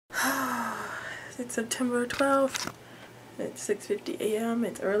It's September 12th. It's 6:50 a.m.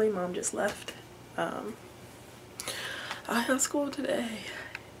 It's early. Mom just left. I have school today.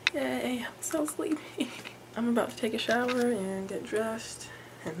 Yay, I'm so sleepy. I'm about to take a shower and get dressed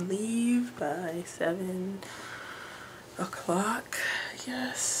and leave by 7 o'clock,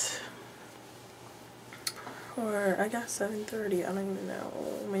 yes. Or I got 7:30, I don't even know.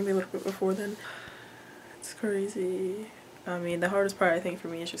 Maybe a little bit before then. It's crazy. I mean, the hardest part I think for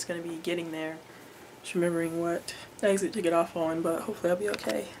me is just gonna be getting there. Just remembering what exit to get off on, but hopefully I'll be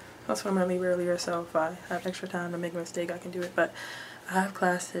okay. Also, I'm gonna leave earlier, so if I have extra time to make a mistake, I can do it. But I have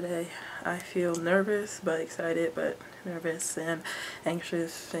class today. I feel nervous, but excited, but nervous and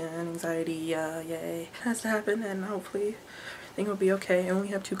anxious and anxiety. Yay. It has to happen, and hopefully everything will be okay. I only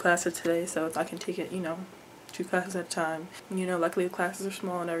have 2 classes today, so if I can take it, 2 classes at a time. Luckily the classes are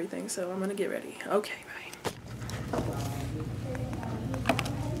small and everything, so I'm gonna get ready. Okay, bye.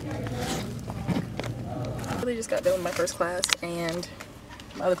 I really just got done with my first class, and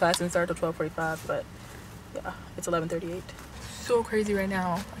my other class didn't start till 12:45, but yeah, it's 11:38. So crazy right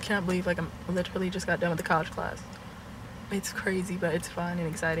now. I can't believe I literally just got done with the college class. It's crazy, but it's fun and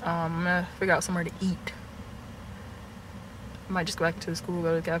exciting. I'm gonna figure out somewhere to eat. I might just go back to the school,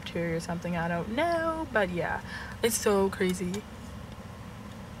 go to the cafeteria or something, I don't know, but yeah, it's so crazy.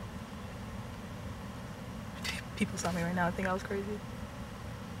 People saw me right now, I think I was crazy.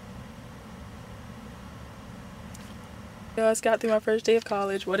 I just got through my first day of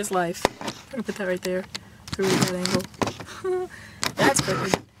college. What is life? I'm gonna put that right there. It's a really bad angle. That's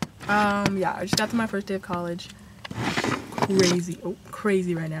crazy. Yeah, I just got through my first day of college. Crazy. Oh,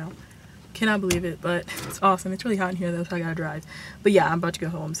 crazy right now. Cannot believe it, but it's awesome. It's really hot in here though, so I gotta drive. But yeah, I'm about to go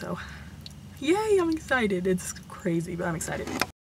home, so yay, I'm excited. It's crazy, but I'm excited.